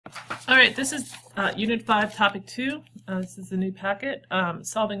All right, this is Unit 5, Topic 2. This is a new packet,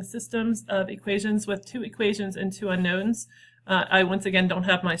 solving systems of equations with two equations and two unknowns. I once again don't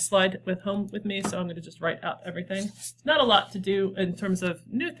have my slide home with me, so I'm going to just write out everything. It's not a lot to do in terms of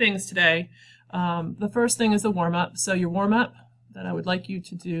new things today. The first thing is a warm-up. So your warm-up that I would like you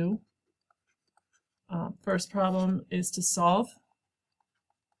to do, first problem is to solve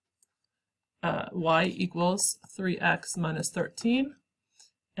y equals 3x minus 13.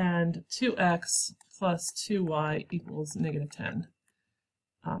 And 2x plus 2y equals negative 10.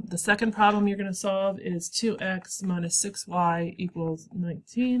 The second problem you're going to solve is 2x minus 6y equals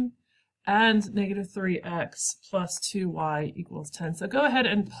 19, and negative 3x plus 2y equals 10. So go ahead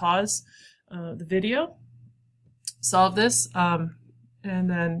and pause the video, solve this, and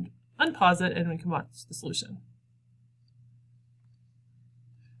then unpause it, and we can watch the solution.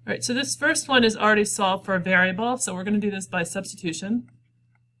 All right, so this first one is already solved for a variable, so we're going to do this by substitution.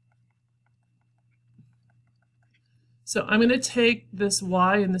 So I'm going to take this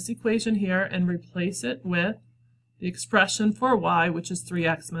y in this equation here and replace it with the expression for y, which is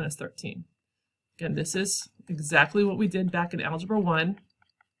 3x minus 13. Again, this is exactly what we did back in Algebra 1.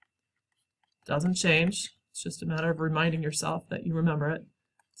 Doesn't change. It's just a matter of reminding yourself that you remember it.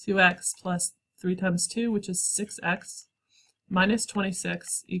 2x plus 3 times 2, which is 6x, minus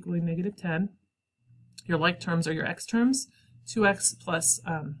 26 equaling negative 10. Your like terms are your x terms. 2x plus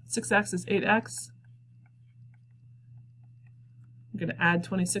 6x is 8x. I'm going to add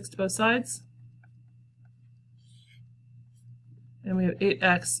 26 to both sides. And we have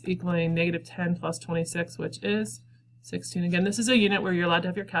 8x equaling negative 10 plus 26, which is 16. Again, this is a unit where you're allowed to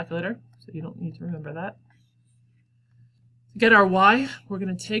have your calculator, so you don't need to remember that. To get our y, we're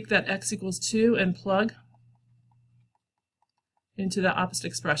going to take that x equals 2 and plug into the opposite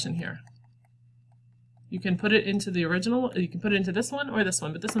expression here. You can put it into the original, you can put it into this one or this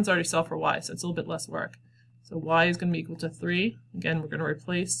one, but this one's already solved for y, so it's a little bit less work. So y is going to be equal to 3. Again, we're going to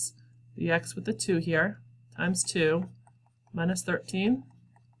replace the x with the 2 here, times 2, minus 13,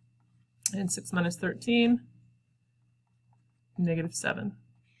 and 6 minus 13, negative 7.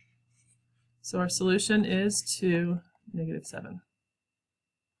 So our solution is 2, negative 7.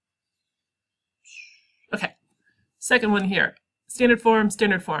 Okay, second one here, standard form,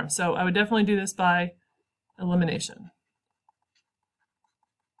 standard form. So I would definitely do this by elimination.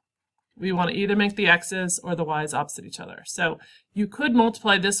 We want to either make the x's or the y's opposite each other. So you could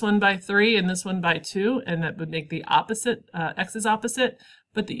multiply this one by 3 and this one by 2, and that would make the opposite, x's opposite.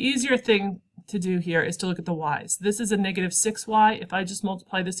 But the easier thing to do here is to look at the y's. This is a negative 6y. If I just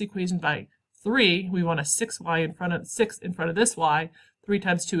multiply this equation by 3, we want a 6y in front of 6 in front of this y. 3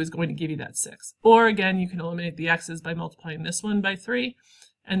 times 2 is going to give you that 6. Or again, you can eliminate the x's by multiplying this one by 3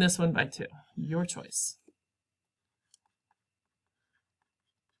 and this one by 2. Your choice.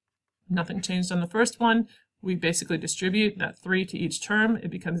 Nothing changed on the first one. We basically distribute that 3 to each term. It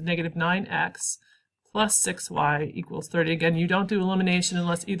becomes negative 9x plus 6y equals 30. Again, you don't do elimination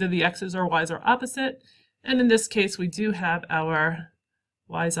unless either the x's or y's are opposite. And in this case, we do have our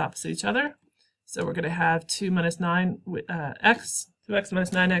y's opposite each other. So we're going to have 2 minus 9x, 2x minus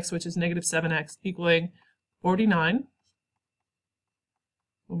 9x, which is negative 7x, equaling 49.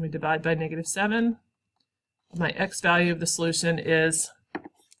 When we divide by negative 7, my x value of the solution is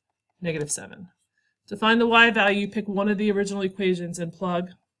negative 7. To find the y value, pick one of the original equations and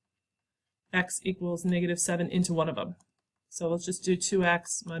plug x equals negative 7 into one of them. So let's just do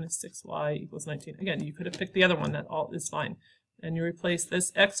 2x minus 6y equals 19. Again, you could have picked the other one. That all is fine. And you replace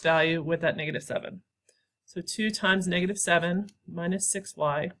this x value with that negative 7. So 2 times negative 7 minus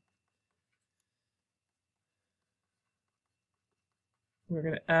 6y. We're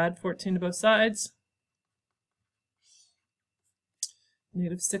going to add 14 to both sides.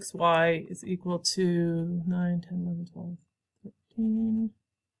 Negative 6y is equal to 9, 10, 11, 12, 13.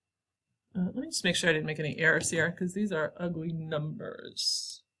 Let me just make sure I didn't make any errors here, because these are ugly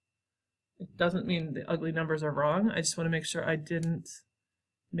numbers. It doesn't mean the ugly numbers are wrong. I just want to make sure I didn't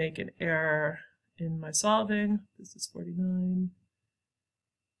make an error in my solving. This is 49.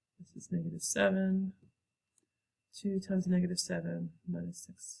 This is negative 7. 2 times negative 7 minus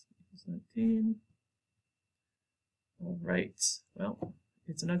 6 equals 19. All right, well,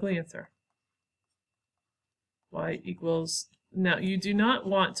 it's an ugly answer. Y equals, now you do not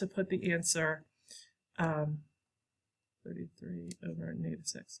want to put the answer 33 over negative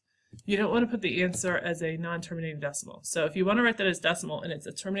 6. You don't want to put the answer as a non-terminating decimal. So if you want to write that as decimal and it's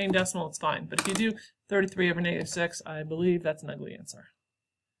a terminating decimal, it's fine. But if you do 33 over negative 6, I believe that's an ugly answer.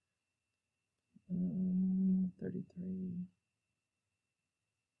 33.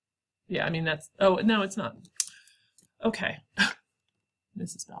 Yeah, I mean that's, oh, no, it's not. Okay.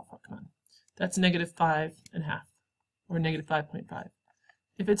 Mrs. Balfour, come on. That's -5.5 or -5.5.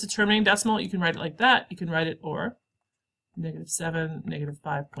 If it's a terminating decimal, you can write it like that. You can write it or -7,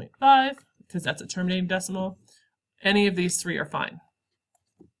 -5.5, because that's a terminating decimal. Any of these three are fine.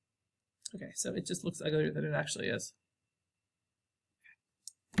 Okay, so it just looks uglier than it actually is.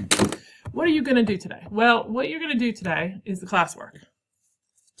 What are you going to do today? Well, what you're going to do today is the classwork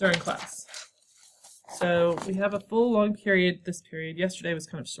during class. So we have a full long period this period. Yesterday was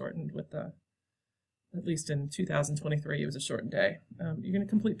kind of shortened with the, at least in 2023, it was a shortened day. You're going to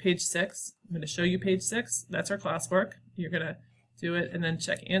complete page 6. I'm going to show you page 6. That's our classwork. You're going to do it and then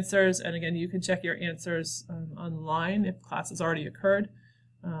check answers. And again, you can check your answers online if class has already occurred.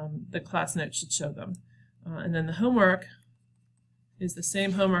 The class note should show them. And then the homework is the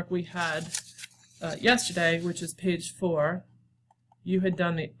same homework we had yesterday, which is page 4. You had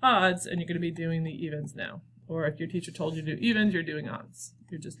done the odds, and you're going to be doing the evens now. Or if your teacher told you to do evens, you're doing odds.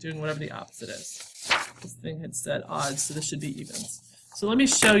 You're just doing whatever the opposite is. This thing had said odds, so this should be evens. So let me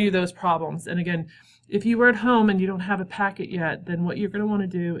show you those problems. And again, if you were at home and you don't have a packet yet, then what you're going to want to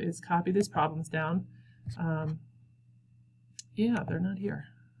do is copy these problems down. Yeah, they're not here.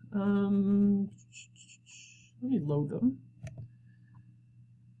 Let me load them.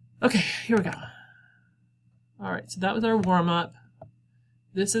 Okay, here we go. All right, so that was our warm-up.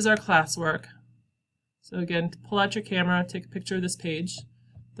 This is our classwork. So again, pull out your camera, take a picture of this page.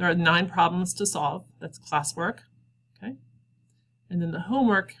 There are 9 problems to solve. That's classwork. Okay, and then the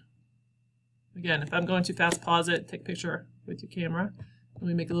homework. Again, if I'm going too fast, pause it, take a picture with your camera. Let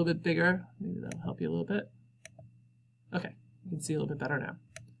me make it a little bit bigger. Maybe that'll help you a little bit. Okay, you can see a little bit better now.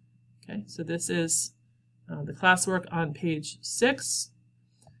 Okay, so this is the classwork on page 6.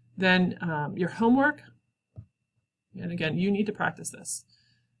 Then your homework, and again, you need to practice this.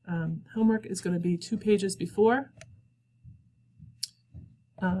 Homework is going to be 2 pages before.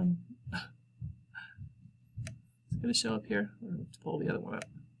 Is it going to show up here? I'm going to have to pull the other one up.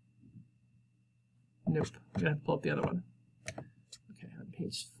 Nope, I'm going to have to pull up the other one. Okay, on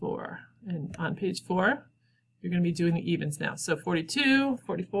page 4. And on page 4, you're going to be doing the evens now. So 42,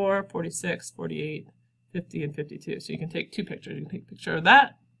 44, 46, 48, 50, and 52. So you can take 2 pictures. You can take a picture of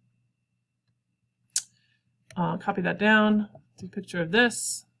that. Copy that down, take a picture of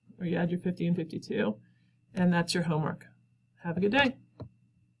this, or you add your 50 and 52, and that's your homework. Have a good day.